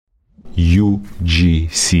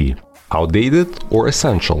UGC. Outdated or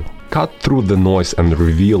essential? Cut through the noise and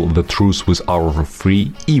reveal the truth with our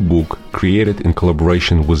free ebook created in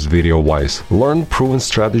collaboration with VideoWise. Learn proven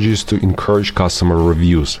strategies to encourage customer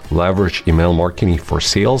reviews, leverage email marketing for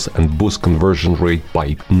sales, and boost conversion rate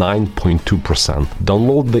by 9.2%.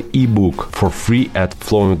 Download the ebook for free at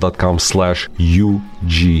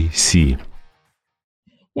flowium.com/UGC.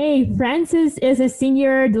 Hey, Francis is a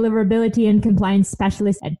senior deliverability and compliance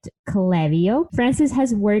specialist at Klaviyo. Francis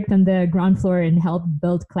has worked on the ground floor and helped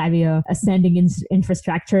build Klaviyo ascending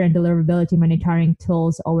infrastructure and deliverability monitoring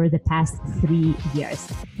tools over the past 3 years.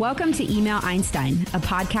 Welcome to Email Einstein, a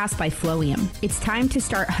podcast by Flowium. It's time to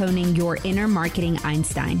start honing your inner marketing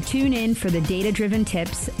Einstein. Tune in for the data-driven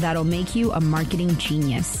tips that'll make you a marketing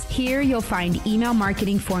genius. Here you'll find email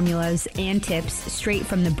marketing formulas and tips straight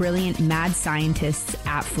from the brilliant mad scientists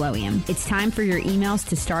at Flowium. It's time for your emails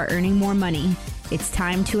to start earning more money. It's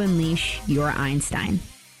time to unleash your Einstein.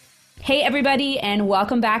 Hey everybody, and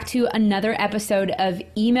welcome back to another episode of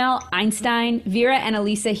Email Einstein. Vera and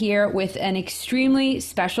Elisa here with an extremely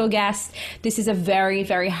special guest. This is a very,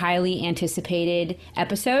 very highly anticipated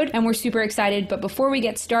episode, and we're super excited. But before we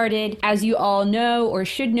get started, as you all know or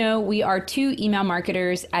should know, we are two email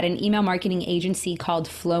marketers at an email marketing agency called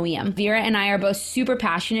Flowium. Vera and I are both super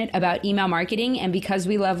passionate about email marketing, and because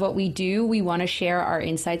we love what we do, we want to share our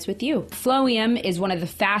insights with you. Flowium is one of the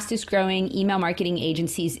fastest growing email marketing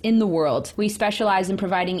agencies in the world. We specialize in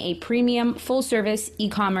providing a premium, full-service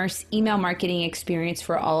e-commerce email marketing experience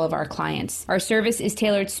for all of our clients. Our service is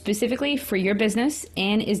tailored specifically for your business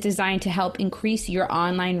and is designed to help increase your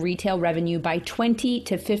online retail revenue by 20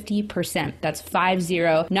 to 50%. That's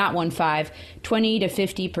 50, not 15, 20 to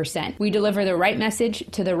 50%. We deliver the right message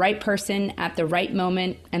to the right person at the right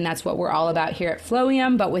moment, and that's what we're all about here at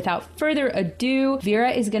Flowium. But without further ado,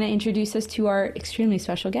 Vera is going to introduce us to our extremely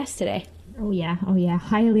special guest today. Oh yeah.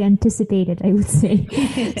 Highly anticipated, I would say.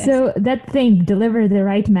 So that thing, deliver the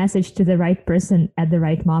right message to the right person at the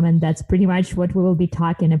right moment. That's pretty much what we will be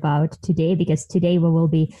talking about today, because today we will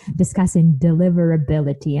be discussing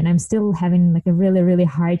deliverability. And I'm still having like a really, really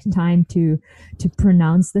hard time to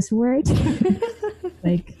pronounce this word.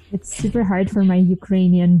 Like, it's super hard for my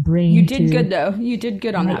Ukrainian brain. You did good though. You did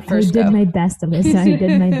good on that first go. I did my best, Alyssa. I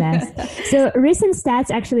did my best. So recent stats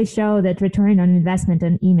actually show that return on investment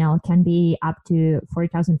on email can be up to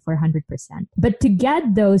 4,400%. But to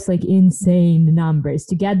get those like insane numbers,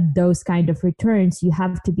 to get those kind of returns, you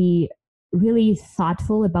have to be really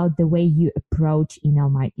thoughtful about the way you approach email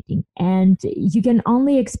marketing. And you can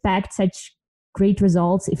only expect such great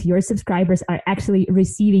results if your subscribers are actually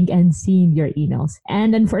receiving and seeing your emails.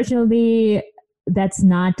 And unfortunately, that's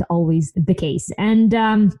not always the case. And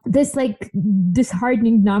this like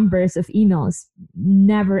disheartening numbers of emails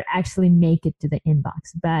never actually make it to the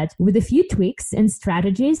inbox. But with a few tweaks and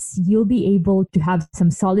strategies, you'll be able to have some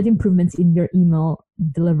solid improvements in your email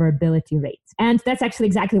deliverability rates. And that's actually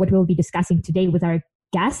exactly what we'll be discussing today with our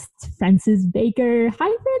guest, Francis Baker.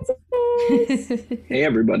 Hi, Francis. Hey,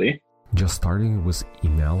 everybody. Just starting with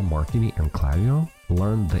email marketing and Klaviyo?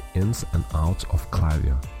 Learn the ins and outs of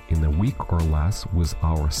Klaviyo in a week or less with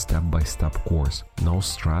our step-by-step course. No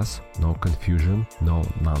stress, no confusion, no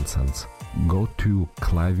nonsense. Go to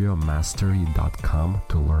klaviyomastery.com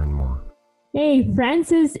to learn more. Hey,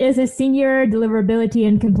 Francis is a senior deliverability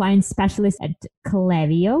and compliance specialist at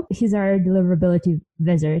Klaviyo. He's our deliverability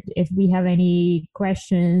wizard. If we have any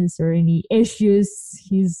questions or any issues,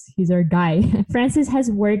 he's our guy. Francis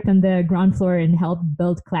has worked on the ground floor and helped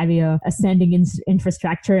build Klaviyo ascending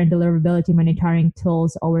infrastructure and deliverability monitoring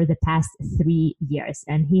tools over the past 3 years.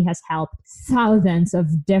 And he has helped thousands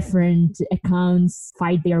of different accounts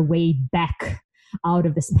fight their way back out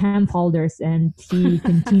of the spam folders, and he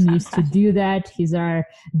continues to do that. He's our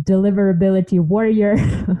deliverability warrior.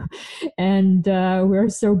 And we're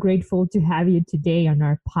so grateful to have you today on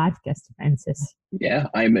our podcast, Francis. Yeah,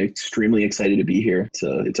 I'm extremely excited to be here.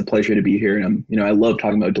 It's a pleasure to be here. And I love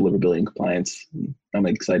talking about deliverability and compliance. I'm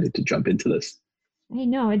excited to jump into this. I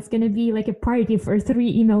know, it's going to be like a party for 3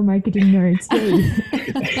 email marketing nerds.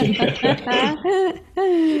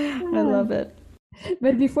 I love it.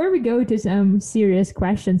 But before we go to some serious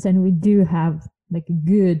questions, and we do have like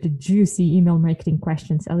good, juicy email marketing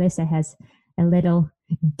questions, Alyssa has a little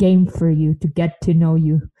game for you to get to know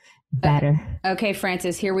you better. Okay,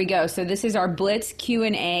 Francis, here we go. So this is our Blitz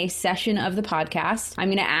Q&A session of the podcast. I'm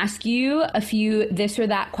going to ask you a few this or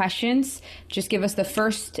that questions. Just give us the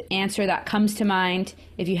first answer that comes to mind.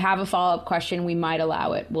 If you have a follow-up question, we might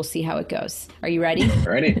allow it. We'll see how it goes. Are you ready?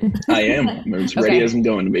 Ready. I am. I'm as ready as I'm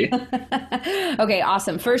going to be. Okay,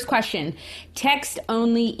 awesome. First question.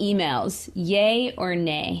 Text-only emails, yay or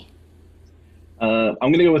nay? I'm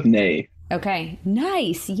gonna go with nay. Okay,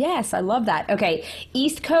 nice. Yes, I love that. Okay,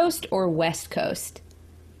 East Coast or West Coast?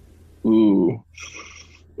 Ooh,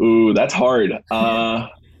 that's hard.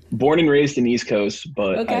 Born and raised in East Coast,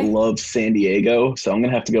 but I Okay. love San Diego, so I'm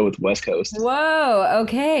gonna have to go with West Coast. Whoa,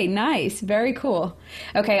 okay, nice. Very cool.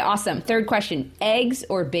 Okay, awesome. Third question, eggs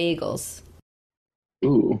or bagels?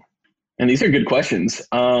 Ooh, and these are good questions.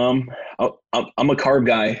 I'm a carb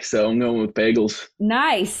guy, so I'm going with bagels.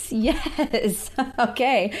 Nice. Yes.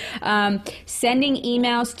 Okay. Sending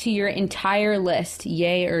emails to your entire list,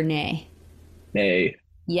 yay or nay? Nay.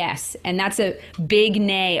 Yes, and that's a big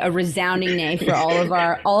nay, a resounding nay for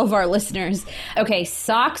all of our listeners. Okay,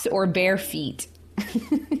 socks or bare feet?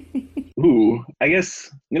 Ooh, I guess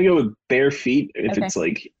I'm gonna go with bare feet if Okay. it's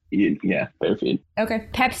like, yeah, bare feet. Okay.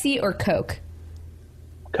 Pepsi or Coke?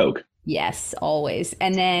 Coke. Yes, always.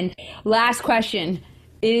 And then last question,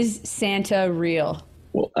 is Santa real?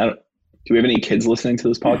 Well, do we have any kids listening to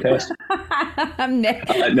this podcast?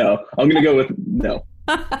 No. No, I'm gonna go with no.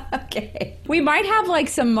 Okay. We might have like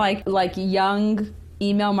some like young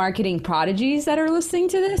email marketing prodigies that are listening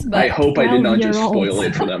to this, I but hope I did not just 12-year-olds. spoil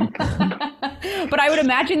it for them. but I would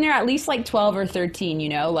imagine they're at least like 12 or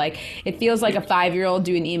 13, like it feels like a 5-year-old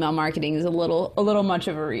doing email marketing is a little much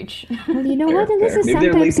of a reach. Well, you know Fair, what? And this fair. is Maybe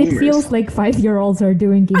they're late sometimes it bloomers. feels like 5-year-olds are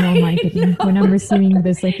doing email marketing when I'm receiving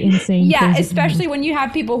this like insane. Yeah, crazy especially when you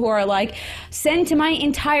have people who are like, send to my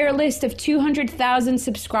entire list of 200,000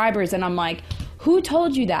 subscribers. And I'm like, who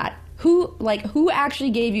told you that? Who actually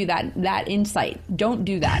gave you that insight? Don't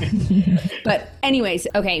do that. But anyways,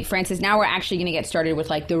 okay, Francis, now we're actually going to get started with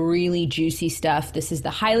like the really juicy stuff. This is the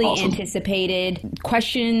highly Awesome. anticipated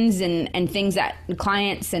questions and things that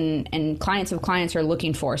clients and clients of clients are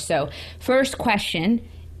looking for. So first question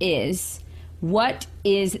is, what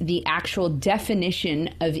is the actual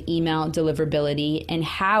definition of email deliverability and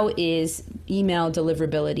how is email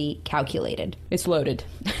deliverability calculated? It's loaded.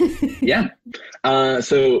 Yeah.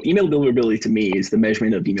 So email deliverability to me is the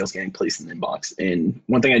measurement of emails getting placed in the inbox. And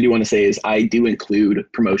one thing I do want to say is I do include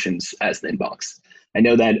promotions as the inbox. I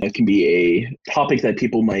know that it can be a topic that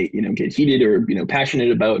people might, get heated or,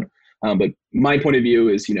 passionate about. But my point of view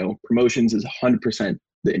is, promotions is 100%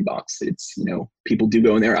 the inbox. It's, people do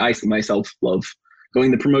go in there. I myself love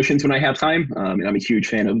going to promotions when I have time. And I'm a huge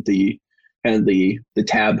fan of the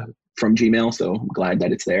tab from Gmail. So I'm glad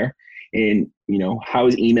that it's there. And, how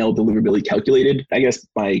is email deliverability calculated? I guess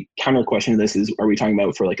my counter question to this is, are we talking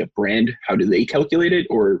about for like a brand? How do they calculate it?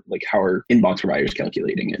 Or like how are inbox providers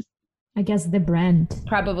calculating it? I guess the brand.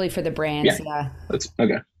 Probably for the brands. Yeah. That's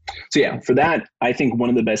okay. So yeah, for that, I think one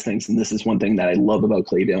of the best things, and this is one thing that I love about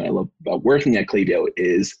Klaviyo and I love about working at Klaviyo,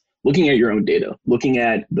 is looking at your own data, looking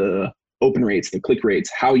at the open rates, the click rates,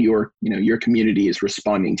 how your community is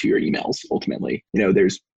responding to your emails. Ultimately,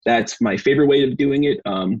 that's my favorite way of doing it.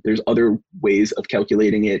 There's other ways of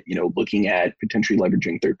calculating it, looking at potentially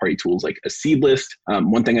leveraging third-party tools like a seed list.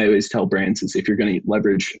 One thing I always tell brands is if you're going to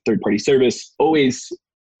leverage third-party service, always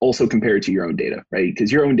also compare it to your own data, right?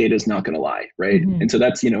 Because your own data is not going to lie, right? Mm-hmm. And so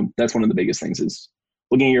that's one of the biggest things is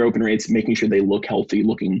looking at your open rates, making sure they look healthy,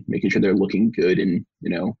 making sure they're looking good, and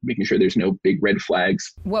making sure there's no big red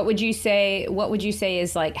flags. What would you say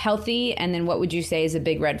is like healthy, and then what would you say is a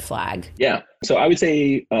big red flag? Yeah. So I would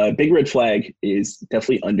say a big red flag is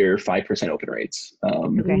definitely under 5% open rates.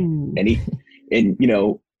 Okay.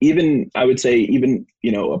 Even I would say even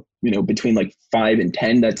between like 5 and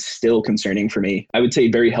 10, that's still concerning for me. I would say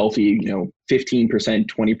very healthy, 15%,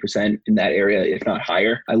 20% in that area, if not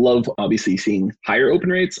higher. I love obviously seeing higher open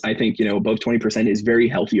rates. I think, above 20% is very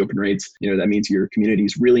healthy open rates. That means your community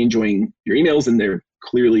is really enjoying your emails and they're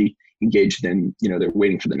clearly engaged and, they're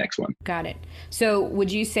waiting for the next one. Got it. So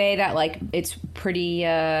would you say that like it's pretty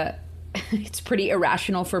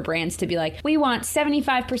irrational for brands to be like, we want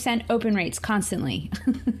 75% open rates constantly?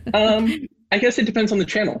 I guess it depends on the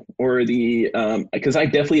channel or because I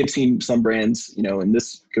definitely have seen some brands, and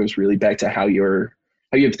this goes really back to how you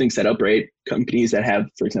have things set up, right? Companies that have,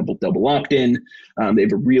 for example, double opt-in, they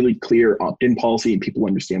have a really clear opt-in policy and people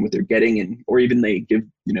understand what they're getting, or even they give,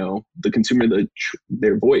 the consumer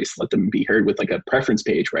their voice, let them be heard with like a preference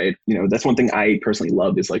page, right? That's one thing I personally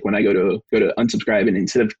love is like when I go to unsubscribe, and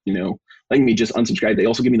instead of, letting me just unsubscribe, they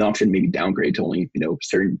also give me the option to maybe downgrade to only,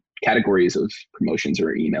 certain categories of promotions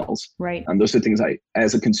or emails. Right. Those are things I,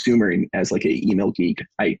 as a consumer and as like a email geek,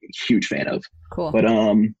 I'm a huge fan of. Cool. But,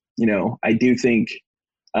 I do think,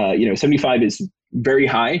 75 is very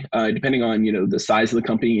high, depending on, the size of the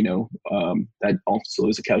company, that also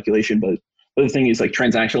is a calculation. But the other thing is like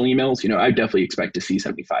transactional emails, I definitely expect to see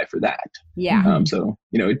 75 for that. Yeah. So,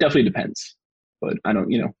 it definitely depends. But I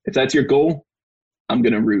don't, if that's your goal, I'm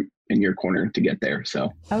going to root in your corner to get there.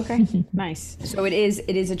 So okay, nice. So it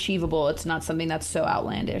is achievable. It's not something that's so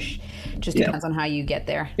outlandish. It just depends on how you get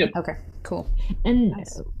there. Yep. Okay, cool. And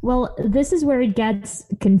nice. Well, this is where it gets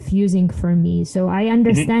confusing for me. So I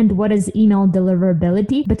understand what is email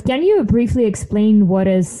deliverability, but can you briefly explain what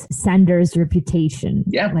is sender's reputation?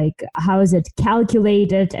 Yeah. Like, how is it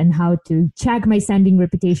calculated and how to check my sending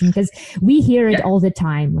reputation? Because we hear it all the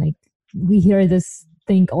time. Like, we hear this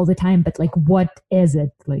thing all the time, but like, what is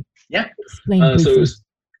it? Like, explain briefly.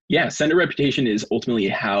 Sender reputation is ultimately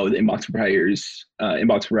how the inbox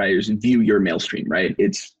providers view your mail stream, right?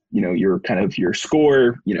 It's, your kind of your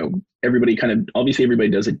score, everybody everybody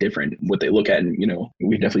does it different, what they look at. And,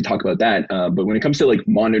 we definitely talk about that. But when it comes to like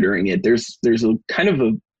monitoring it, there's a kind of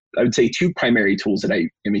I would say two primary tools that I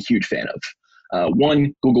am a huge fan of.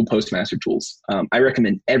 One, Google Postmaster tools. I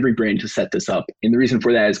recommend every brand to set this up. And the reason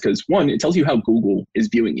for that is because, one, it tells you how Google is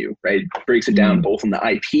viewing you, right? It breaks it down both on the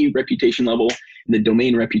IP reputation level and the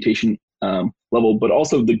domain reputation level. But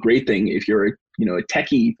also the great thing, if you're a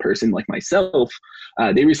techie person like myself,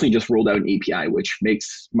 they recently just rolled out an API, which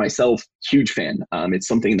makes myself a huge fan. It's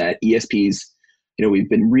something that ESPs, we've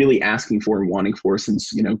been really asking for and wanting for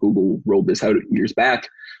since, Google rolled this out years back.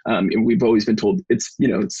 And we've always been told it's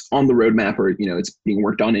on the roadmap, or, it's being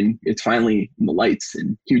worked on, and it's finally in the lights,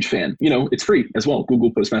 and huge fan. It's free as well.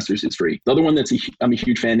 Google Postmasters is free. The other one I'm a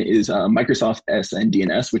huge fan is Microsoft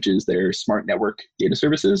SNDNS, which is their smart network data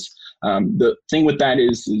services. The thing with that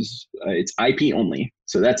is it's IP only.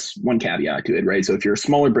 So that's one caveat to it, right? So if you're a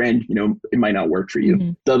smaller brand, it might not work for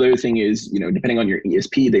you. The other thing is, depending on your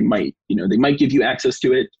ESP, they might give you access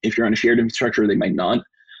to it. If you're on a shared infrastructure, they might not.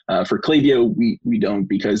 For Klaviyo, we don't,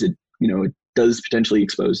 because it does potentially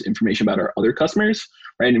expose information about our other customers,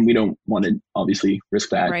 right? And we don't want to obviously risk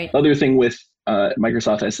that. Right. The other thing with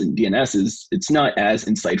Microsoft SNDNS is it's not as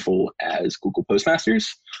insightful as Google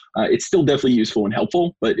Postmasters. It's still definitely useful and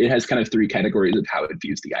helpful, but it has kind of three categories of how it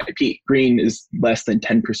views the IP. Green is less than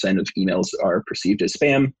 10% of emails are perceived as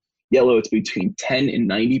spam. Yellow, it's between 10 and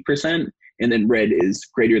 90%. And then red is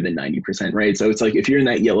greater than 90%, right? So it's like, if you're in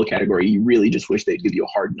that yellow category, you really just wish they'd give you a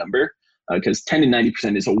hard number, because 10 and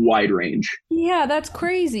 90% is a wide range. Yeah, that's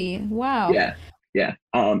crazy. Wow. Yeah.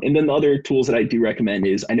 And then the other tools that I do recommend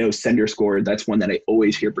is, I know SenderScore, that's one that I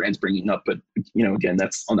always hear brands bringing up, but again,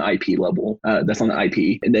 that's on the IP level. That's on the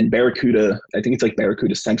IP. And then Barracuda, I think it's like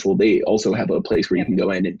Barracuda Central. They also have a place where you can go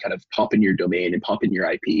in and kind of pop in your domain and pop in your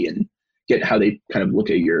IP and get how they kind of look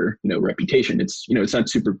at your, reputation. It's, it's not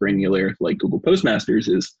super granular like Google Postmasters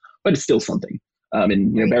is, but it's still something.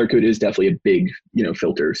 And Barracuda is definitely a big,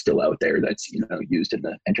 filter still out there that's, used in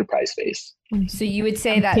the enterprise space. So you would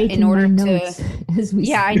say that in order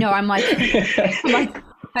to, I know, I'm like,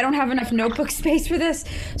 I don't have enough notebook space for this.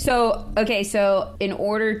 So, okay. So in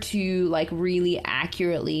order to like really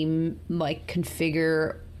accurately like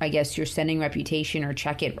configure, I guess, your sending reputation or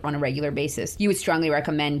check it on a regular basis, you would strongly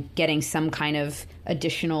recommend getting some kind of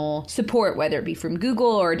additional support, whether it be from Google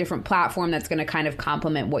or a different platform that's going to kind of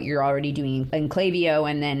complement what you're already doing in Klaviyo,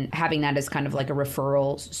 and then having that as kind of like a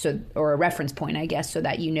referral, or a reference point, I guess, so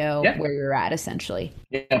that where you're at essentially.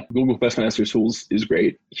 Yeah, Google Postmasters tools is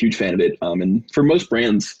great. Huge fan of it. And for most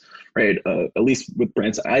brands, right, at least with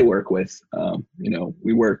brands that I work with,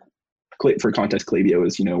 we work for context. Klaviyo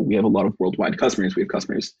is, we have a lot of worldwide customers. We have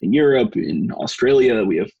customers in Europe, in Australia.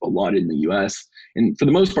 We have a lot in the US. And for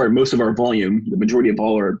the most part, most of our volume, the majority of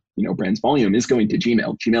all our, brands volume is going to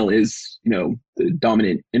Gmail. Gmail is, the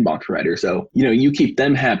dominant inbox provider. So, you keep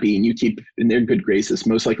them happy and you keep in their good graces,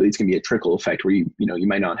 most likely it's going to be a trickle effect where you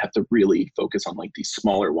might not have to really focus on like these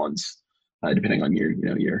smaller ones, depending on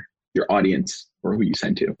your audience or who you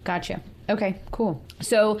send to. Gotcha. Okay, cool.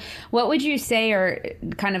 So what would you say are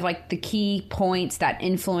kind of like the key points that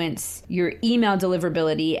influence your email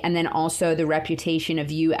deliverability and then also the reputation of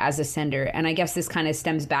you as a sender? And I guess this kind of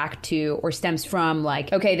stems from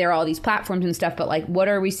like, okay, there are all these platforms and stuff, but like, what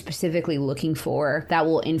are we specifically looking for that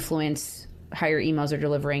will influence how your emails are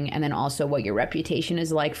delivering, and then also what your reputation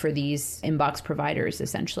is like for these inbox providers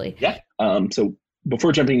essentially? Yeah. So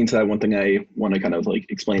before jumping into that, one thing I want to kind of like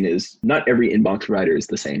explain is not every inbox provider is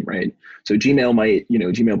the same, right? So Gmail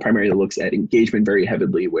Gmail primarily looks at engagement very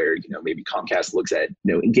heavily, where, maybe Comcast looks at,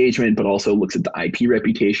 engagement, but also looks at the IP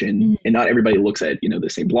reputation. And not everybody looks at, the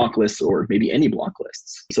same block lists or maybe any block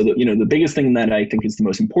lists. So the biggest thing that I think is the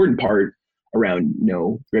most important part around,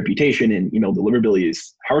 reputation and email deliverability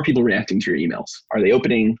is, how are people reacting to your emails? Are they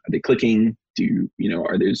opening? Are they clicking?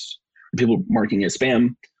 Are people marking as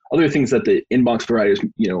spam? Other things that the inbox providers,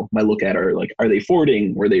 might look at are like, are they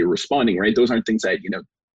forwarding or are they responding, right? Those aren't things that,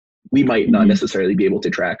 we might not necessarily be able to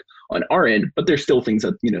track on our end, but there's still things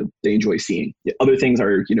that, they enjoy seeing. The other things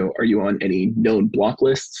are, are you on any known block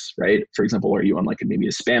lists, right? For example, are you on like maybe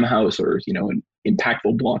a spam house or, an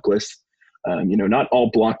impactful block list? Not all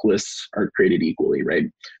block lists are created equally, right?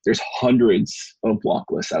 There's hundreds of block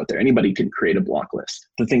lists out there. Anybody can create a block list.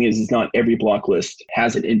 The thing is not every block list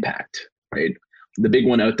has an impact, right? The big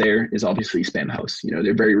one out there is obviously Spamhaus.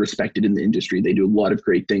 They're very respected in the industry. They do a lot of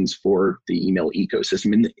great things for the email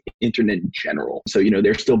ecosystem and the internet in general. So,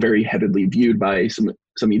 they're still very heavily viewed by some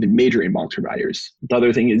even major inbox providers. The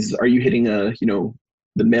other thing is, are you hitting the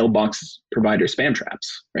mailbox provider spam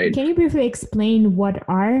traps, right? Can you briefly explain what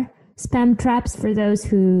are spam traps for those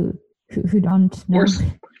who don't know? Of course.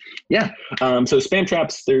 Yeah. So spam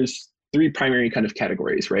traps, there's three primary kind of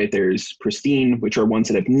categories, right? There's pristine, which are ones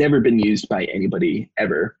that have never been used by anybody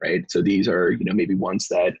ever, right? So these are, maybe ones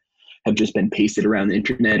that have just been pasted around the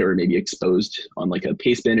internet or maybe exposed on like a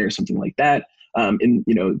paste bin or something like that. And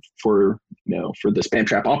for the spam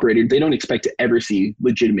trap operator, they don't expect to ever see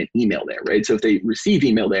legitimate email there, right? So if they receive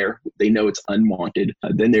email there, they know it's unwanted.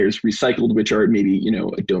 Then there's recycled, which are maybe,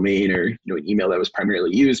 a domain or, an email that was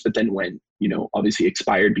primarily used, but then when, obviously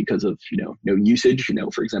expired because of, no usage,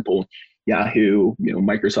 for example, Yahoo,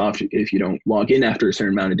 Microsoft, if you don't log in after a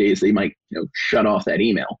certain amount of days, they might, shut off that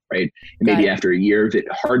email, right? And maybe after a year of it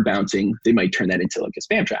hard bouncing, they might turn that into like a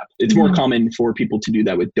spam trap. It's more common for people to do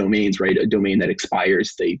that with domains, right? A domain that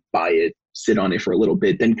expires, they buy it, sit on it for a little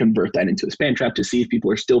bit, then convert that into a spam trap to see if people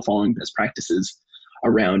are still following best practices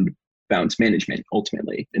around bounce management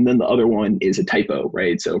ultimately. And then the other one is a typo,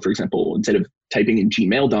 right? So for example, instead of typing in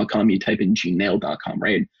gmail.com, you type in gmail.com,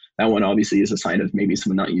 right? That one obviously is a sign of maybe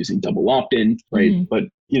someone not using double opt-in, right? But,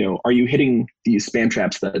 are you hitting these spam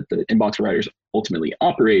traps that the inbox providers ultimately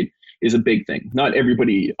operate is a big thing. Not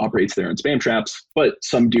everybody operates their own spam traps, but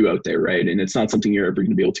some do out there, right? And it's not something you're ever going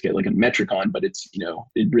to be able to get like a metric on, but it's,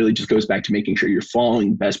 it really just goes back to making sure you're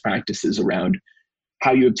following best practices around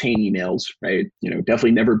how you obtain emails, right?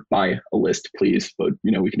 Definitely never buy a list, please. But,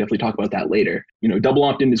 we can definitely talk about that later. Double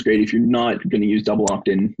opt-in is great. If you're not going to use double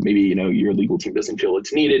opt-in, maybe, your legal team doesn't feel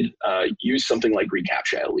it's needed, use something like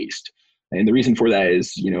reCAPTCHA at least. And the reason for that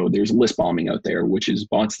is, there's list bombing out there, which is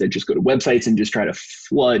bots that just go to websites and just try to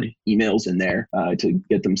flood emails in there to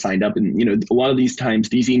get them signed up. And, a lot of these times,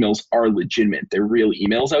 these emails are legitimate. They're real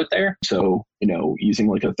emails out there. So, using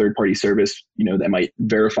like a third-party service, that might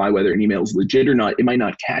verify whether an email is legit or not, it might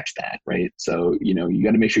not catch that, right? So, you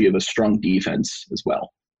got to make sure you have a strong defense as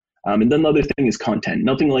well. And then the other thing is content.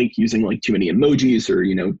 Nothing like using like too many emojis or,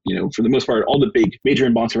 for the most part, all the big major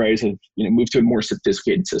inbox providers have, moved to a more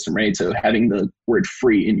sophisticated system, right? So having the word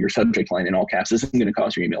free in your subject line in all caps isn't going to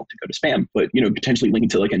cause your email to go to spam, but, potentially linking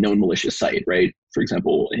to like a known malicious site, right? For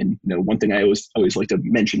example, and, one thing I always like to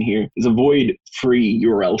mention here is avoid free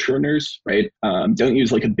URL shorteners, right? Don't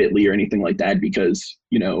use like a Bitly or anything like that because,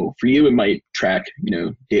 for you, it might track,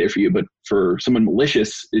 data for you, but for someone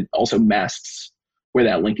malicious, it also masks where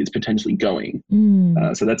that link is potentially going.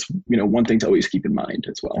 So that's, one thing to always keep in mind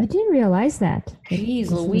as well. I didn't realize that. Jeez,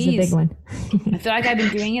 This Louise. was a big one. I feel like I've been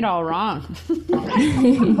doing it all wrong.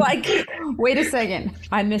 Like, wait a second.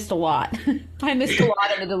 I missed a lot. I missed a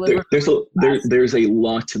lot of the delivery. There's a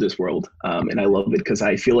lot to this world. And I love it because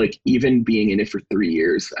I feel like even being in it for 3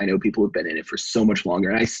 years, I know people have been in it for so much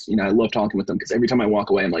longer. And I love talking with them because every time I walk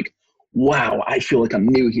away, I'm like, wow, I feel like I'm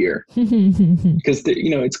new here because,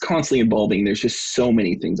 it's constantly evolving. There's just so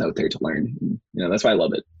many things out there to learn. That's why I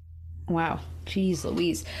love it. Wow. Jeez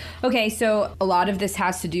Louise. Okay, so a lot of this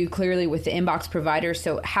has to do clearly with the inbox providers.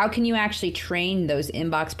 So how can you actually train those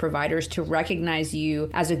inbox providers to recognize you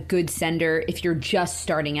as a good sender if you're just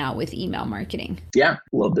starting out with email marketing? Yeah,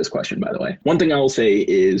 love this question, by the way. One thing I will say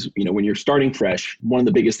is, when you're starting fresh, one of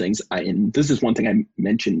the biggest things, and this is one thing I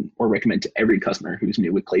mention or recommend to every customer who's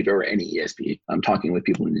new with Klaviyo or any ESP, I'm talking with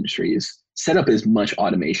people in the industry, is set up as much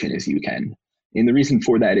automation as you can. And the reason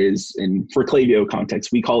for that is, and for Klaviyo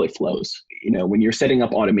context, we call it flows. When you're setting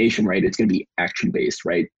up automation, right, it's going to be action-based,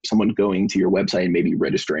 right? Someone going to your website and maybe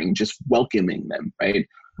registering, just welcoming them, right?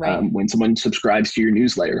 When someone subscribes to your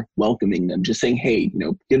newsletter, welcoming them, just saying, hey,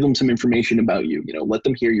 give them some information about you, let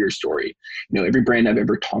them hear your story. Every brand I've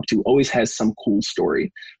ever talked to always has some cool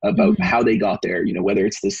story about how they got there, whether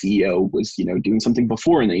it's the CEO was, doing something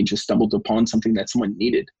before and they just stumbled upon something that someone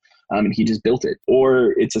needed. And he just built it.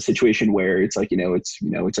 Or it's a situation where it's like,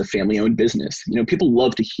 it's a family-owned business. People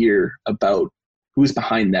love to hear about who's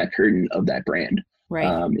behind that curtain of that brand. Right.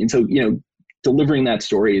 And so, delivering that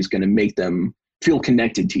story is going to make them feel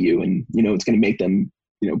connected to you. And, it's going to make them,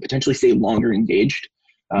 potentially stay longer engaged.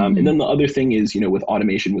 And then the other thing is, with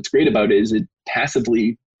automation, what's great about it is it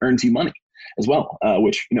passively earns you money. as well,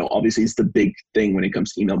 which, obviously is the big thing when it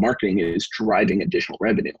comes to email marketing, is driving additional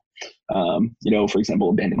revenue. For example,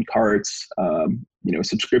 abandoned carts,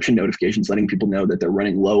 subscription notifications, letting people know that they're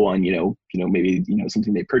running low on, maybe,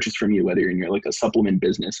 something they purchased from you, whether you're like a supplement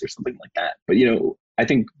business or something like that. But, I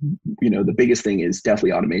think, the biggest thing is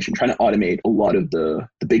definitely automation, trying to automate a lot of the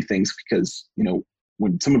big things, because,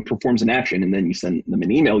 when someone performs an action and then you send them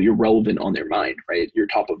an email, you're relevant on their mind, right? You're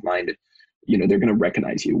top of mind. They're going to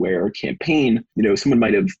recognize you. Where a campaign, someone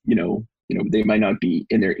might have, they might not be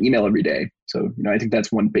in their email every day. So, I think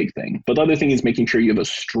that's one big thing. But the other thing is making sure you have a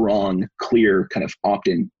strong, clear kind of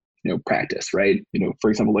opt-in, practice, right? For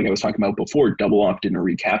example, like I was talking about before, double opt-in or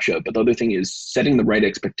reCAPTCHA. But the other thing is setting the right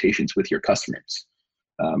expectations with your customers.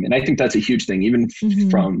 And I think that's a huge thing, even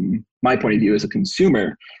from my point of view as a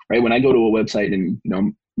consumer, right? When I go to a website and,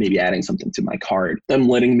 maybe adding something to my cart, them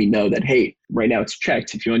letting me know that, hey, right now it's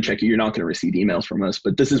checked. If you uncheck it, you're not going to receive emails from us,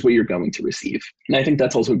 but this is what you're going to receive. And I think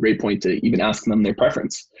that's also a great point to even ask them their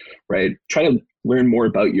preference, right? Try to learn more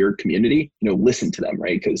about your community, listen to them,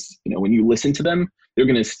 right? Because, when you listen to them, they're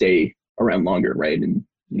going to stay around longer, right? And,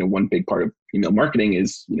 one big part of email marketing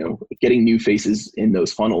is, getting new faces in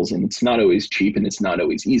those funnels, and it's not always cheap and it's not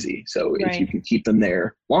always easy. So if you can keep them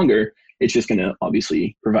there longer, it's just going to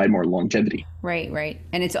obviously provide more longevity. Right.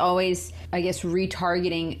 And it's always, I guess,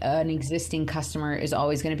 retargeting an existing customer is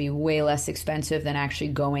always going to be way less expensive than actually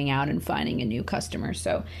going out and finding a new customer.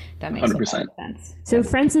 So that makes 100% a lot of sense. So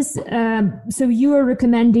Francis, so you are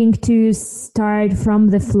recommending to start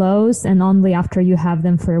from the flows and only after you have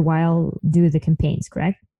them for a while, do the campaigns,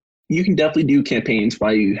 correct? You can definitely do campaigns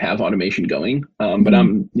while you have automation going. But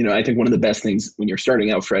I think one of the best things when you're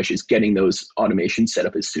starting out fresh is getting those automations set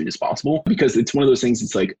up as soon as possible, because it's one of those things.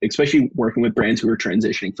 It's like, especially working with brands who are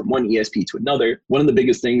transitioning from one ESP to another. One of the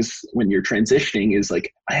biggest things when you're transitioning is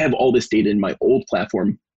like, I have all this data in my old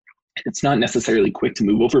platform. It's not necessarily quick to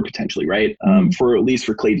move over potentially, right? For at least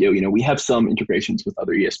for Klaviyo, we have some integrations with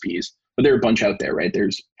other ESPs, but there are a bunch out there, right?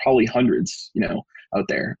 There's probably hundreds, out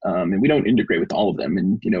there. And we don't integrate with all of them.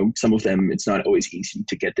 And, some of them, it's not always easy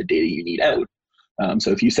to get the data you need out.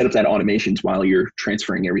 So if you set up that automations while you're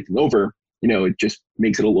transferring everything over, it just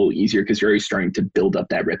makes it a little easier, because you're already starting to build up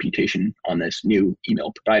that reputation on this new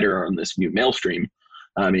email provider or on this new mail stream.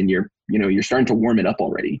 And you're starting to warm it up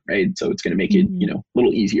already, right? So it's going to make it, a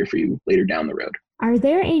little easier for you later down the road. Are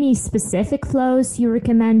there any specific flows you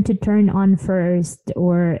recommend to turn on first,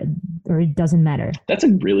 or it doesn't matter? That's a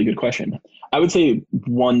really good question. I would say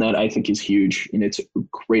one that I think is huge, and it's a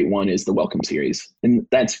great one, is the welcome series. And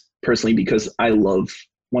that's personally because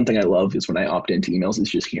one thing I love is when I opt into emails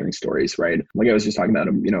is just hearing stories, right? Like I was just talking about,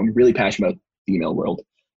 I'm really passionate about the email world.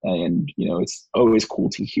 And, it's always cool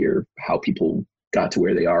to hear how people got to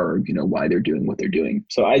where they are, or, why they're doing what they're doing.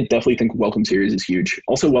 So I definitely think welcome series is huge.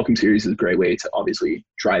 Also, welcome series is a great way to obviously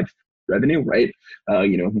drive revenue, right?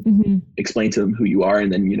 Explain to them who you are,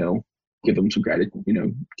 and then, give them some gratitude,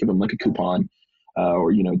 give them like a coupon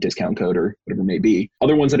or, discount code or whatever it may be.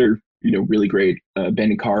 Other ones that are, really great,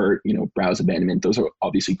 abandoned cart, browse abandonment. Those are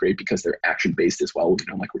obviously great because they're action based as well,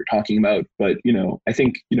 like we were talking about. But, I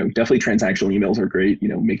think, definitely transactional emails are great,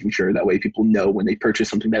 making sure that way people know when they purchase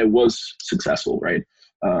something that it was successful, right?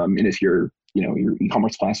 And if your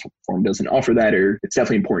e-commerce platform doesn't offer that, or it's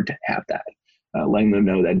definitely important to have that. Letting them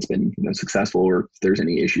know that it's been, successful, or if there's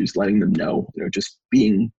any issues, letting them know,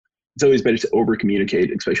 it's always better to over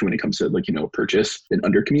communicate, especially when it comes to purchase, than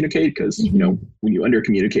under communicate. Because, when you under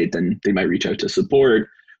communicate, then they might reach out to support,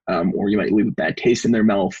 or you might leave a bad taste in their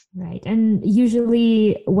mouth. Right. And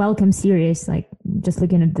usually welcome series, like just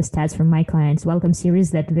looking at the stats from my clients, welcome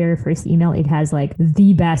series, that very first email, it has like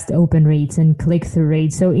the best open rates and click-through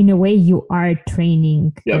rates. So in a way, you are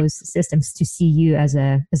training those systems to see you as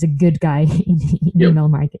a good guy in email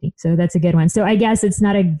marketing. So that's a good one. So I guess it's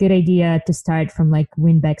not a good idea to start from like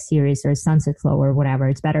Winback series or Sunset Flow or whatever.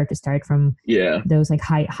 It's better to start from those like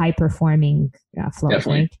high performing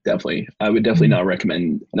flows. Definitely. I would definitely not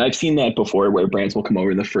recommend. And I've seen that before, where brands will come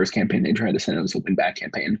over the first campaign they try to send us a Winback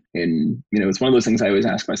campaign. And, it's one of those things I always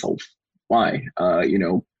ask myself, why?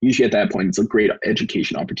 Usually at that point, it's a great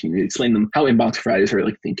education opportunity to explain them how inbox providers are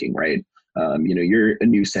like thinking, right? You're a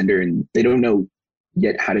new sender and they don't know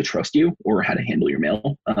yet how to trust you or how to handle your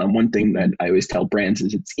mail. One thing that I always tell brands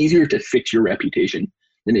is it's easier to fix your reputation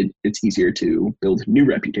then it's easier to build new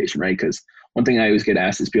reputation, right? Because one thing I always get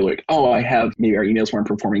asked is people are like, oh, maybe our emails weren't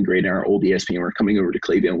performing great in our old ESP and we're coming over to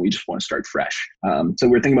Klaviyo and we just want to start fresh. So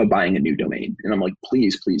we're thinking about buying a new domain. And I'm like,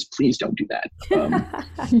 please don't do that.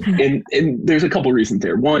 And there's a couple reasons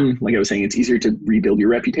there. One, like I was saying, it's easier to rebuild your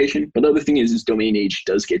reputation. But the other thing is domain age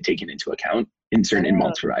does get taken into account in certain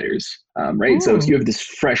inbox providers, right? So if you have this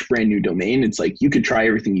fresh, brand new domain, it's like you could try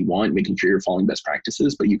everything you want, making sure you're following best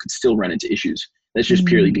practices, but you could still run into issues. That's just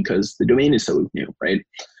purely because the domain is so new, right?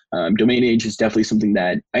 Domain age is definitely something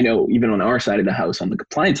that I know even on our side of the house, on the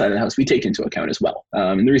compliance side of the house, we take into account as well.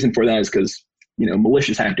 And the reason for that is because,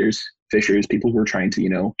 malicious actors, phishers, people who are trying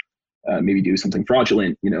to, maybe do something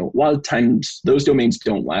fraudulent, a lot of times those domains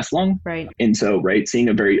don't last long. Right. And so, right, seeing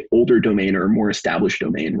a very older domain or a more established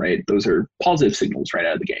domain, right, those are positive signals right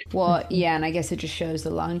out of the gate. Well, yeah, and I guess it just shows the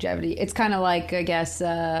longevity. It's kind of like, I guess,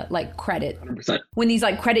 like credit. 100%. When these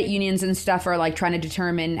like credit unions and stuff are like trying to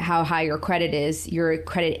determine how high your credit is, your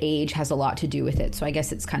credit age has a lot to do with it. So I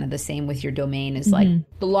guess it's kind of the same with your domain. Is like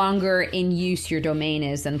the longer in use your domain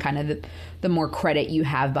is, then kind of the more credit you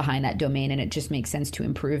have behind that domain, and it just makes sense to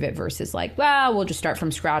improve it versus like, well, we'll just start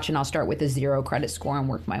from scratch and I'll start with a 0 credit score and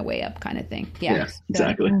work my way up kind of thing. Yeah,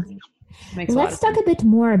 exactly. Let's talk a bit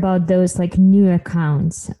more about those like new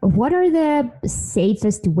accounts. What are the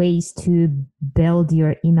safest ways to build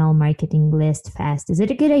your email marketing list fast? Is it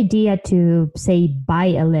a good idea to say buy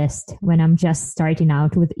a list when I'm just starting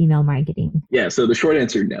out with email marketing? Yeah, so the short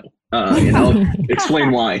answer, no. And I'll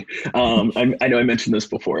explain why. I know I mentioned this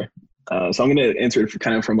before. So I'm going to answer it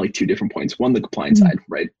kind of from like two different points. One, the compliance side,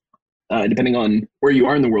 right? Depending on where you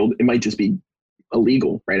are in the world, it might just be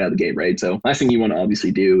illegal right out of the gate, right? So last thing you want to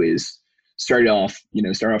obviously do is start off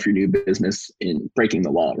your new business in breaking the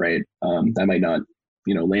law, right? That might not,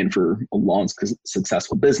 land for a long,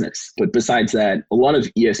 successful business. But besides that, a lot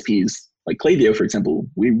of ESPs like Klaviyo, for example,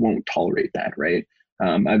 we won't tolerate that, right?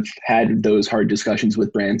 I've had those hard discussions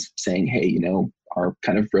with brands saying, hey, our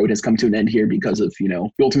kind of road has come to an end here because of, you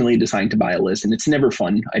ultimately deciding to buy a list. And it's never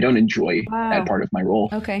fun. I don't enjoy that part of my role.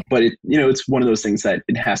 Okay. But it's one of those things that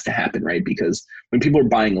it has to happen, right? Because when people are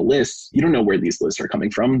buying a list, you don't know where these lists are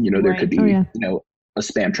coming from. There could be, a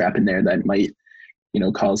spam trap in there that might,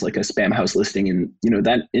 cause like a spam house listing. And,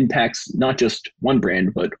 that impacts not just one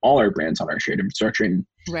brand, but all our brands on our shared infrastructure. And,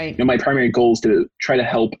 right. My primary goal is to try to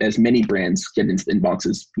help as many brands get into the inbox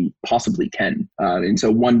as we possibly can. And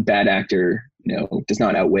so one bad actor, does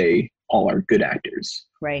not outweigh all our good actors.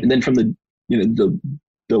 Right. And then from the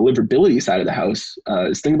deliverability side of the house,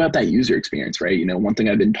 is think about that user experience, right? One thing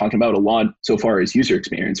I've been talking about a lot so far is user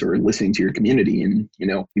experience or listening to your community. And,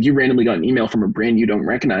 if you randomly got an email from a brand you don't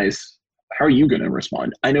recognize, how are you going to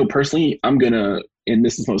respond? I know personally, I'm going to, and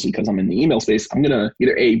this is mostly because I'm in the email space, I'm going to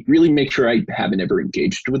either really make sure I haven't ever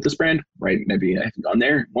engaged with this brand, right? Maybe I haven't gone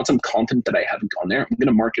there. Once I'm confident that I haven't gone there, I'm going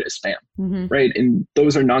to mark it as spam, right? And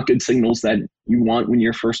those are not good signals that you want when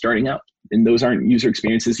you're first starting out. And those aren't user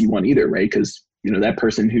experiences you want either, right? Because that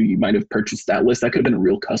person who you might have purchased that list, that could have been a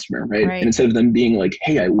real customer, right? And instead of them being like,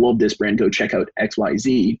 hey, I love this brand, go check out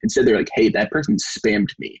XYZ. Instead they're like, hey, that person spammed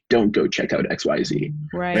me. Don't go check out XYZ.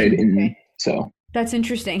 Right. And so that's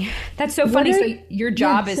interesting. That's so funny. So your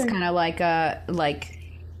job is kind of like a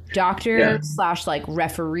doctor / like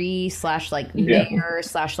referee / like mayor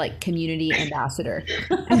 / like community ambassador.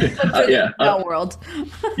 World.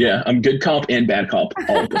 Yeah, I'm good cop and bad cop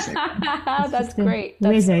all at the same. That's great.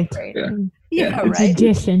 That's wizard. So great. Yeah, right.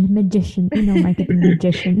 Magician, marketing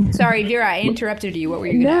magician. Sorry, Vera, I interrupted you. What were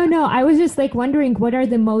you going to No, I was just like wondering what are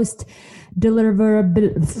the most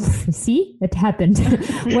deliverable. See, it happened.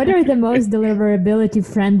 What are the most deliverability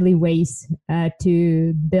friendly ways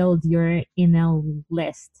to build your email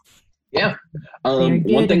list? Yeah, they're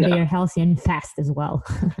good and they're healthy and fast as well.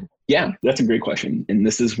 Yeah, that's a great question. And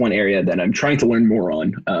this is one area that I'm trying to learn more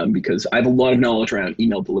on because I have a lot of knowledge around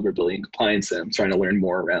email deliverability and compliance. And I'm trying to learn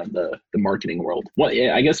more around the marketing world. Well,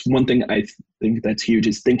 I guess one thing I think that's huge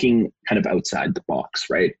is thinking kind of outside the box,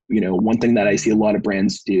 right? One thing that I see a lot of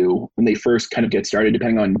brands do when they first kind of get started,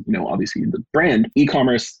 depending on, obviously the brand,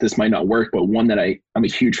 e-commerce, this might not work, but one that I'm a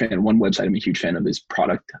huge fan of, one website I'm a huge fan of is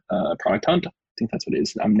Product Hunt. I think that's what it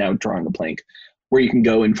is. I'm now drawing a blank. Where you can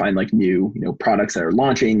go and find like new, products that are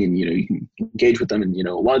launching and, you can engage with them. And,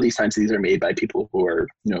 a lot of these times these are made by people who are,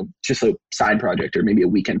 just a side project or maybe a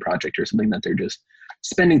weekend project or something that they're just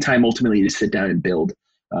spending time ultimately to sit down and build.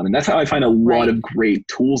 And that's how I find a lot of great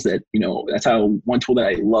tools that, that's how one tool that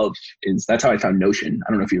I love is that's how I found Notion.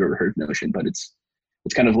 I don't know if you've ever heard of Notion, but it's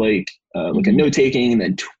kind of like a note taking and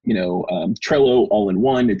then, Trello all in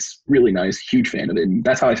one. It's really nice. Huge fan of it. And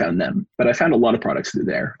that's how I found them. But I found a lot of products through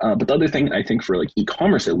there. But the other thing I think for like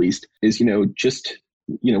e-commerce, at least, is, just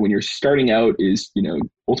when you're starting out is,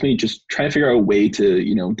 ultimately just trying to figure out a way to,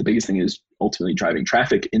 the biggest thing is ultimately driving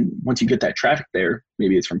traffic. And once you get that traffic there,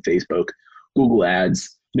 maybe it's from Facebook, Google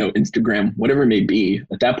Ads, Instagram, whatever it may be.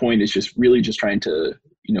 At that point, it's just really just trying to,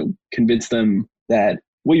 convince them that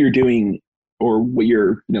what you're doing or what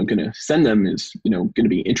you're, going to send them is, going to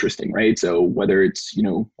be interesting, right? So whether it's,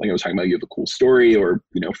 like I was talking about, you have a cool story or,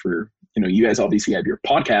 for, you guys obviously have your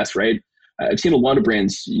podcast, right? I've seen a lot of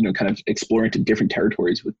brands, kind of explore into different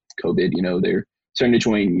territories with COVID. They're starting to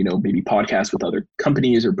join, maybe podcasts with other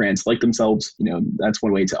companies or brands like themselves. That's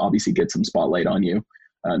one way to obviously get some spotlight on you.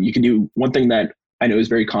 You can do one thing that I know is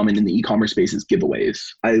very common in the e-commerce space is giveaways.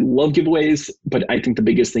 I love giveaways, but I think the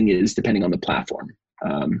biggest thing is depending on the platform.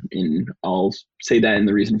 And I'll say that, and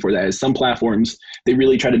the reason for that is some platforms, they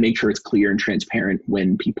really try to make sure it's clear and transparent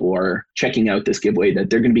when people are checking out this giveaway that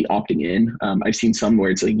they're going to be opting in. I've seen some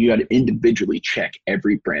where it's like you got to individually check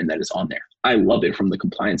every brand that is on there. I love it from the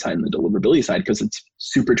compliance side and the deliverability side because it's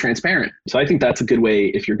super transparent. So I think that's a good way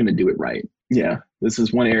if you're going to do it right. Yeah, this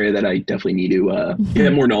is one area that I definitely need to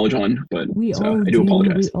get more knowledge on, but I do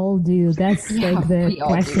apologize. We all do. That's like the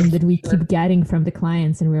question that we keep getting from the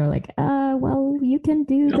clients, and we're like, well, you can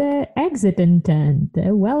do the exit intent,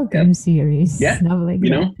 the welcome series, stuff like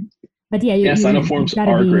that. But sign-up forms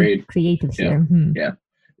are great. Creative here. Yeah,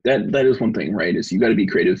 that is one thing, right? Is you got to be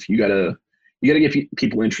creative. You got to get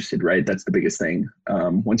people interested, right? That's the biggest thing.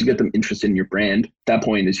 Once you get them interested in your brand, at that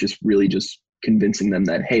point it's just really just convincing them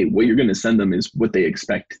that, hey, what you're going to send them is what they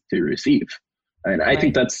expect to receive. And I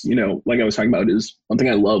think that's, like I was talking about, is one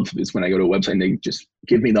thing I love is when I go to a website and they just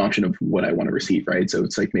give me the option of what I want to receive, right? So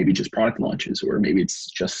it's like maybe just product launches, or maybe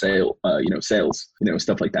it's just sales,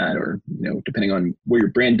 stuff like that. Or, depending on what your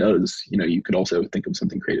brand does, you could also think of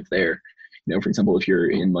something creative there. For example, if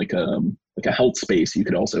you're in like a health space, you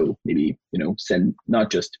could also maybe, send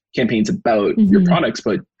not just campaigns about your products,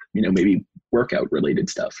 but, maybe workout related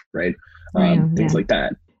stuff, right? Things like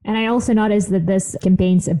that. And I also noticed that this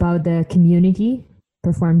campaigns about the community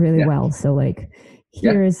performed really well. So like,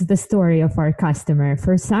 here's the story of our customer.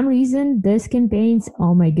 For some reason, this campaigns,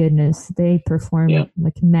 oh my goodness, they perform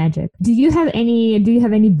like magic. Do you have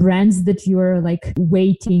any brands that you're like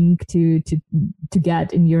waiting to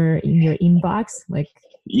get in your inbox? Like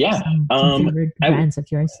some favorite brands of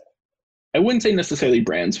yours? I wouldn't say necessarily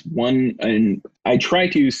brands. One, and I try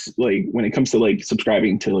to, like, when it comes to like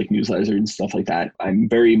subscribing to like newsletters and stuff like that, I'm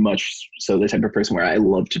very much so the type of person where I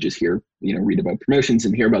love to just hear, read about promotions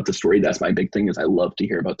and hear about the story. That's my big thing, is I love to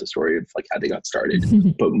hear about the story of like how they got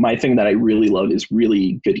started. But my thing that I really love is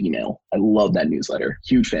really good email. I love that newsletter.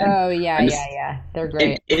 Huge fan. Oh yeah. They're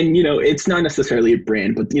great. And it's not necessarily a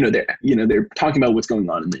brand, but they're talking about what's going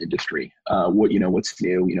on in the industry. What's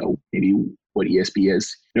new, maybe what ESB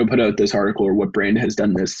has, put out this article, or what brand has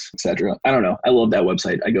done this, etc. I don't know. I love that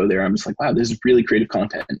website. I go there. I'm just like, wow, this is really creative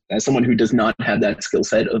content. As someone who does not have that skill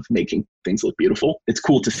set of making things look beautiful, it's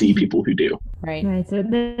cool to see people who do. Right. So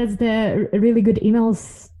that's the really good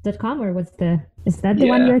emails.com, or is that the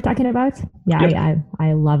one you're talking about? Yeah, yep.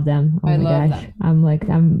 I love them. Oh I my gosh.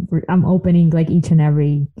 Them. I'm opening like each and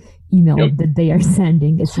every email that they are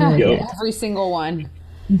sending. It's really good. Every single one.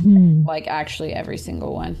 Like actually every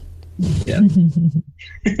single one. Yeah.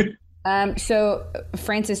 So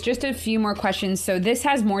Francis, just a few more questions. So this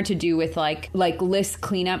has more to do with like list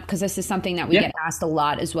cleanup, because this is something that we get asked a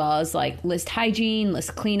lot, as well as like list hygiene,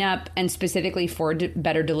 list cleanup, and specifically for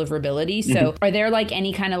better deliverability. So are there like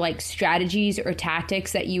any kind of like strategies or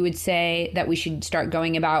tactics that you would say that we should start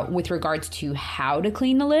going about with regards to how to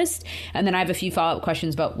clean the list? And then I have a few follow-up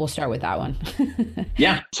questions, but we'll start with that one.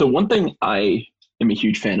 Yeah. So one thing I am a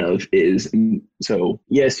huge fan of is, so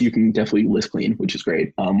yes, you can definitely list clean, which is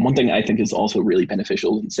great. One thing I think is also really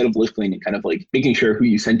beneficial, instead of list clean, and kind of like making sure who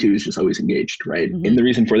you send to is just always engaged, right? And the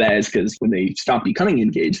reason for that is because when they stop becoming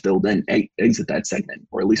engaged, they'll then exit that segment,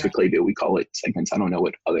 or at least with Klaviyo, we call it segments. I don't know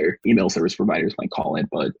what other email service providers might call it,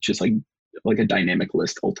 but just like a dynamic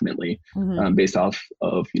list ultimately, based off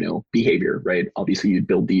of, behavior, right? Obviously you'd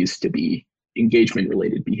build these to be engagement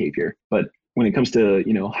related behavior, but when it comes to,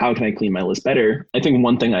 how can I clean my list better? I think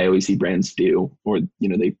one thing I always see brands do, or,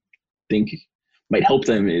 they think might help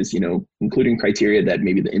them is, including criteria that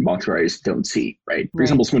maybe the inbox providers don't see, right? For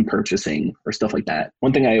example, when purchasing or stuff like that.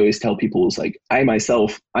 One thing I always tell people is like, I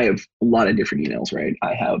have a lot of different emails, right?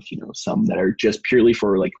 I have, some that are just purely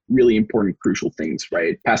for like really important, crucial things,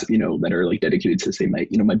 right? Passive, that are like dedicated to say my,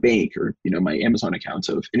 my bank or, my Amazon account.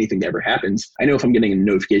 So if anything that ever happens, I know if I'm getting a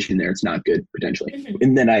notification there, it's not good potentially.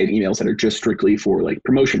 And then I have emails that are just strictly for like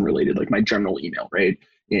promotion related, like my general email, right?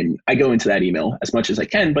 And I go into that email as much as I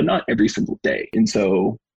can, but not every single day. And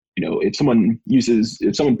so if someone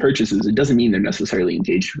purchases, it doesn't mean they're necessarily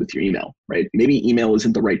engaged with your email, right? Maybe email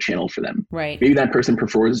isn't the right channel for them. Right. Maybe that person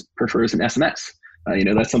prefers an SMS.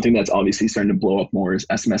 That's something that's obviously starting to blow up more is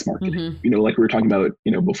SMS marketing. Like we were talking about,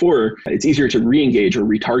 before, it's easier to re-engage or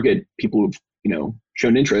retarget people who've,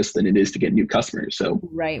 shown interest than it is to get new customers. So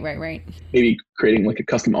right. maybe creating like a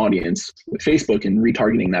custom audience with Facebook and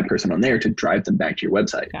retargeting that person on there to drive them back to your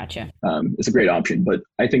website. Gotcha. It's a great option. But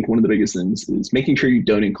I think one of the biggest things is making sure you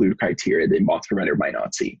don't include criteria the inbox preventer might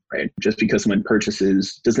not see, right? Just because someone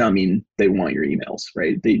purchases does not mean they want your emails,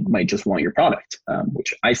 right? They might just want your product,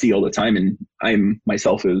 which I see all the time. And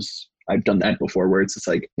I've done that before where it's just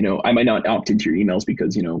like, I might not opt into your emails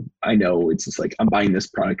because, I know it's just like, I'm buying this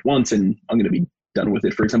product once and I'm going to be done with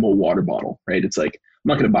it. For example, a water bottle, right? It's like, I'm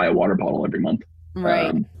not going to buy a water bottle every month.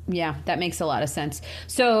 Right. Yeah, that makes a lot of sense.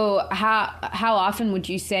 So how often would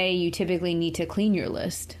you say you typically need to clean your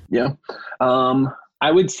list? Yeah.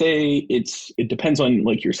 I would say it depends on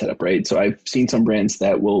like your setup, right? So I've seen some brands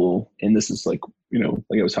that will, and this is like,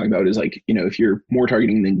 like I was talking about is like, if you're more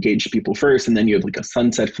targeting the engaged people first, and then you have like a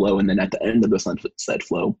sunset flow. And then at the end of the sunset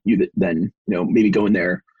flow, you then, maybe go in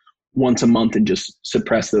there once a month and just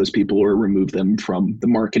suppress those people or remove them from the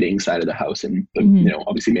marketing side of the house. And,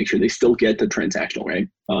 obviously make sure they still get the transactional, right?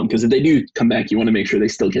 Because if they do come back, you want to make sure they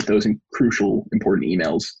still get those crucial, important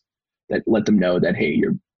emails that let them know that, hey,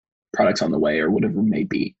 your product's on the way or whatever it may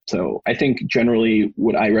be. So I think generally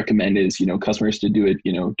what I recommend is, customers to do it,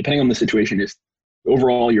 depending on the situation, is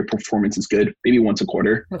overall your performance is good, maybe once a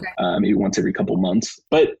quarter, maybe once every couple months.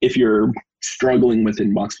 But if you're struggling with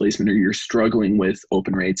inbox placement or you're struggling with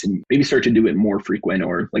open rates, and maybe start to do it more frequent,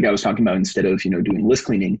 or like I was talking about, instead of, doing list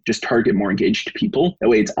cleaning, just target more engaged people. That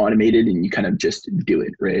way it's automated and you kind of just do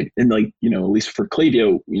it, right? And like, at least for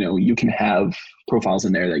Klaviyo, you can have profiles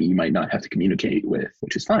in there that you might not have to communicate with,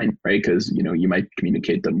 which is fine, right? Because, you might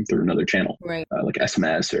communicate them through another channel, right? Like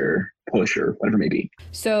SMS or push or whatever it may be.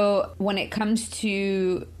 So when it comes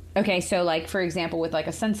to okay, so like, for example, with like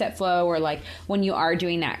a sunset flow, or like when you are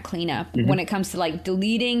doing that cleanup, when it comes to like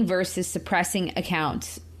deleting versus suppressing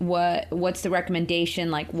accounts, what's the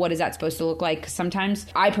recommendation? Like, what is that supposed to look like? Sometimes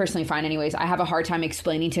I personally find anyways, I have a hard time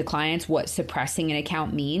explaining to clients what suppressing an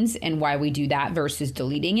account means and why we do that versus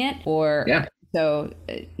deleting it. Or so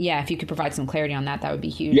if you could provide some clarity on that, that would be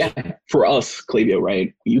huge. Yeah. For us, Klaviyo,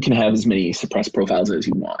 right? You can have as many suppressed profiles as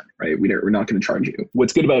you want, right? We're not going to charge you.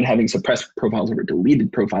 What's good about having suppressed profiles over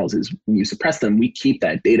deleted profiles is when you suppress them, we keep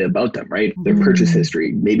that data about them, right? Their purchase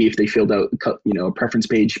history. Maybe if they filled out, a preference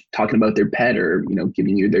page talking about their pet, or,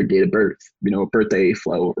 giving you their date of birth, a birthday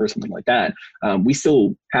flow or something like that. We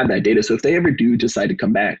still have that data. So if they ever do decide to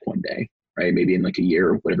come back one day, right, maybe in like a year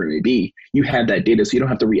or whatever it may be, you have that data, so you don't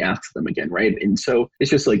have to re-ask them again, right? And so it's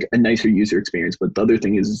just like a nicer user experience. But the other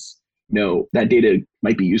thing is, that data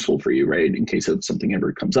might be useful for you, right? In case of something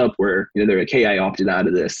ever comes up where, they're like, hey, I opted out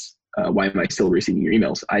of this. Why am I still receiving your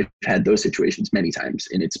emails? I've had those situations many times,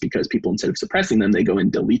 and it's because people, instead of suppressing them, they go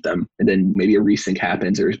and delete them, and then maybe a resync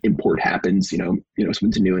happens or import happens.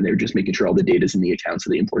 Someone's new and they're just making sure all the data's in the account, so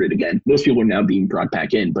they import it again. Those people are now being brought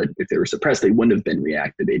back in, but if they were suppressed, they wouldn't have been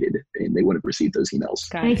reactivated and they wouldn't have received those emails.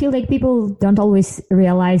 I feel like people don't always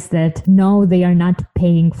realize that no, they are not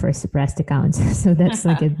paying for suppressed accounts. So that's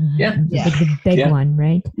like the big one,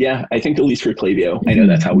 right? Yeah, I think at least for Klaviyo, I know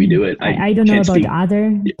that's how we do it. I don't know about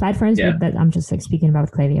other platforms, but that I'm just like speaking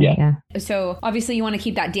about Klaviyo. Yeah. So obviously you want to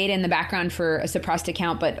keep that data in the background for a suppressed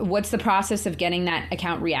account, but what's the process of getting that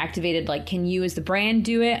account reactivated? Like, can you as the brand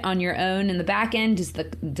do it on your own in the back end? Does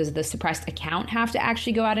the suppressed account have to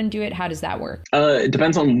actually go out and do it? How does that work? It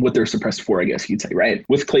depends on what they're suppressed for, I guess you'd say, right?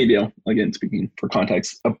 With Klaviyo, again, speaking for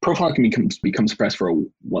context, a profile can become suppressed for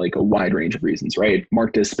a wide range of reasons, right?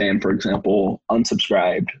 Marked as spam, for example,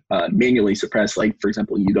 unsubscribed, manually suppressed, like, for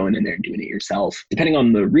example, you going in there and doing it yourself. Depending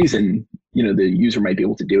on the reason, the user might be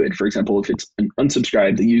able to do it. For example, if it's an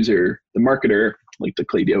unsubscribed, the marketer, like the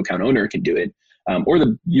Klaviyo account owner, can do it. Or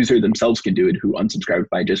the user themselves can do it who unsubscribed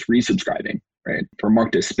by just resubscribing, right? For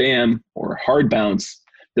marked as spam or hard bounce,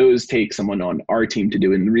 those take someone on our team to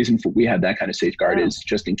do it. And the reason we have that kind of safeguard is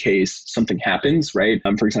just in case something happens, right?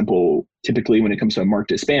 For example, typically when it comes to a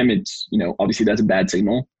marked as spam, it's, obviously that's a bad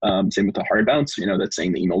signal. Same with the hard bounce, that's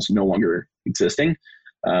saying the email's no longer existing.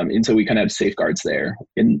 And so we kind of have safeguards there,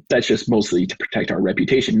 and that's just mostly to protect our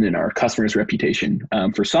reputation and our customers' reputation.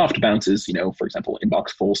 For soft bounces, for example,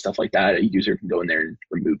 inbox full, stuff like that, a user can go in there and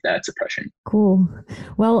remove that suppression. Cool.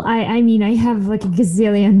 Well, I mean, I have like a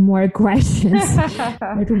gazillion more questions,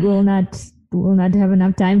 but we'll not have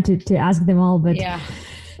enough time to ask them all. But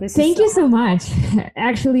thank you so much.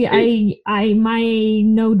 Actually, I my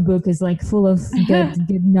notebook is like full of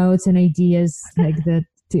good notes and ideas, like the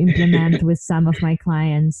to implement with some of my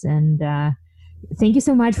clients. And thank you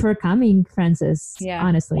so much for coming, Francis. Yeah.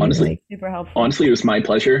 Honestly, like, super helpful. Honestly, it was my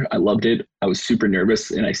pleasure. I loved it. I was super nervous,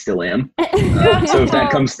 and I still am. So if that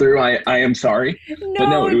comes through, I am sorry.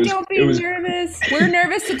 No, don't be nervous. We're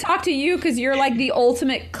nervous to talk to you because you're like the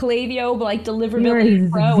ultimate Klaviyo like deliverability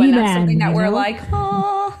pro, and that's something that we're like,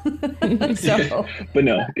 oh. So, but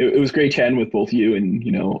no, it was great chatting with both of you, and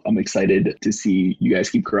I'm excited to see you guys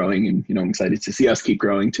keep growing, and I'm excited to see us keep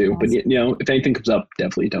growing too. Awesome. But if anything comes up,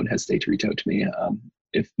 definitely don't hesitate to reach out to me.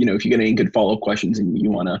 If you get any good follow-up questions and you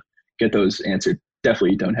want to get those answered,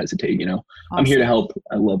 definitely don't hesitate. Awesome. I'm here to help.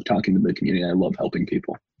 I love talking to the community. I love helping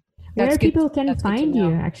people. Where people can find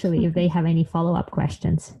you, actually, if they have any follow-up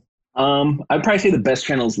questions? I'd probably say the best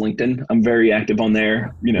channel is LinkedIn. I'm very active on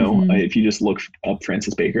there. If you just look up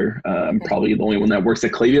Francis Baker, I'm probably the only one that works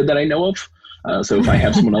at Klaviyo that I know of. So if I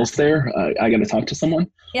have someone else there, I got to talk to someone.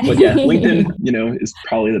 But yeah, LinkedIn, is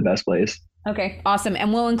probably the best place. Okay, awesome.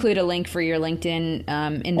 And we'll include a link for your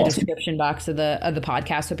LinkedIn in the description box of the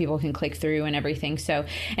podcast so people can click through and everything. So,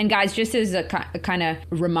 and guys, just as a kind of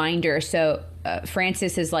reminder, so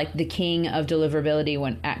Francis is like the king of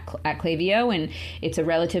deliverability at Klaviyo, and it's a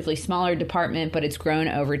relatively smaller department, but it's grown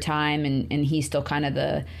over time, and he's still kind of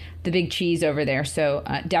the big cheese over there. So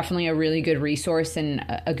definitely a really good resource and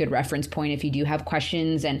a good reference point if you do have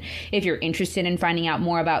questions, and if you're interested in finding out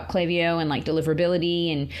more about Klaviyo and like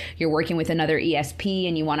deliverability, and you're working with another ESP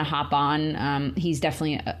and you want to hop on, he's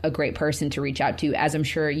definitely a great person to reach out to, as I'm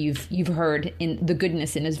sure you've heard in the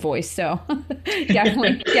goodness in his voice. So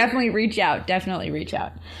definitely reach out. Definitely reach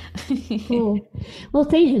out. Cool. Well,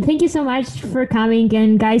 thank you so much for coming.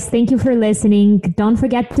 And guys, thank you for listening. Don't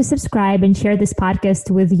forget to subscribe and share this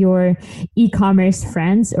podcast with your e-commerce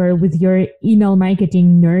friends or with your email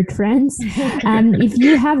marketing nerd friends. If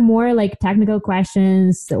you have more like technical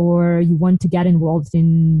questions or you want to get involved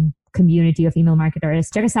in community of email marketers,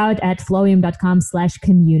 check us out at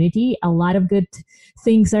flowium.com/community. A lot of good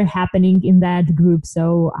things are happening in that group,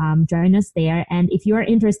 so join us there. And if you are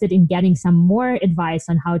interested in getting some more advice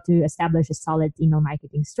on how to establish a solid email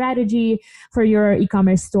marketing strategy for your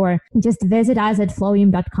e-commerce store, just visit us at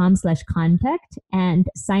flowium.com/contact and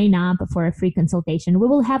sign up for a free consultation. We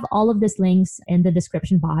will have all of these links in the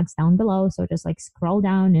description box down below, so just like scroll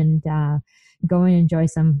down and go and enjoy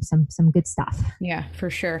some good stuff. Yeah, for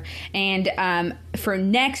sure. And for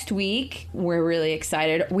next week, we're really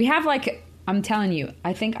excited. We have I'm telling you,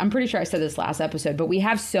 I'm pretty sure I said this last episode, but we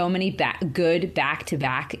have so many good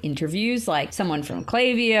back-to-back interviews, like someone from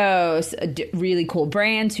Klaviyo, really cool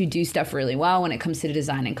brands who do stuff really well when it comes to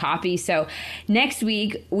design and copy. So next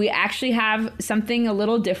week, we actually have something a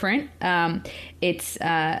little different. We're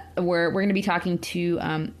going to be talking to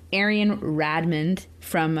Arian Radmond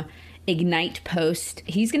from Ignite Post.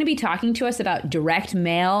 He's going to be talking to us about direct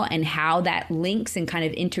mail and how that links and kind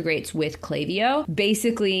of integrates with Klaviyo.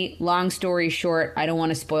 Basically, long story short, I don't want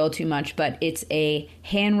to spoil too much, but it's a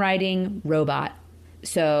handwriting robot.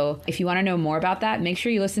 So if you want to know more about that, make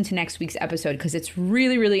sure you listen to next week's episode because it's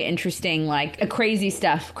really, really interesting, like crazy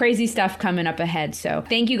stuff coming up ahead. So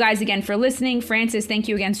thank you guys again for listening. Francis, thank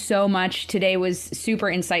you again so much. Today was super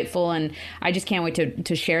insightful, and I just can't wait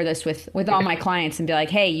to share this with all my clients and be like,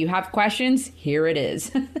 hey, you have questions? Here it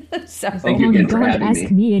is. So thank you again for don't ask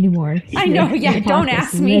me anymore. I know. Yeah. Don't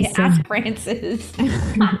ask me. Ask Francis.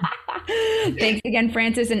 Thanks again,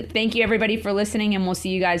 Francis. And thank you everybody for listening, and we'll see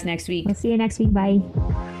you guys next week. We'll see you next week. Bye.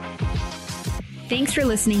 Thanks for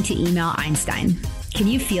listening to Email Einstein. Can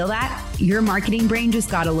you feel that? Your marketing brain just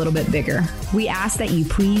got a little bit bigger. We ask that you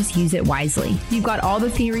please use it wisely. You've got all the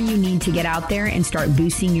theory you need to get out there and start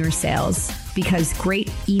boosting your sales, because great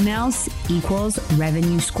emails equals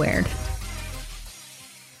revenue squared.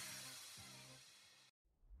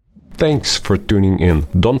 Thanks for tuning in.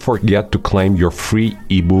 Don't forget to claim your free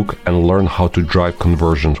ebook and learn how to drive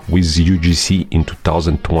conversions with UGC in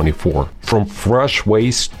 2024. From fresh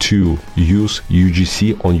ways to use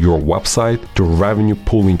UGC on your website to revenue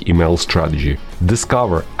pooling email strategy.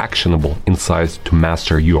 Discover actionable insights to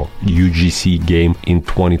master your UGC game in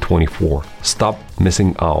 2024. Stop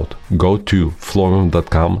missing out. Go to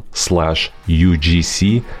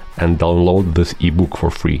flowium.com/UGC and download this ebook for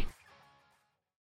free.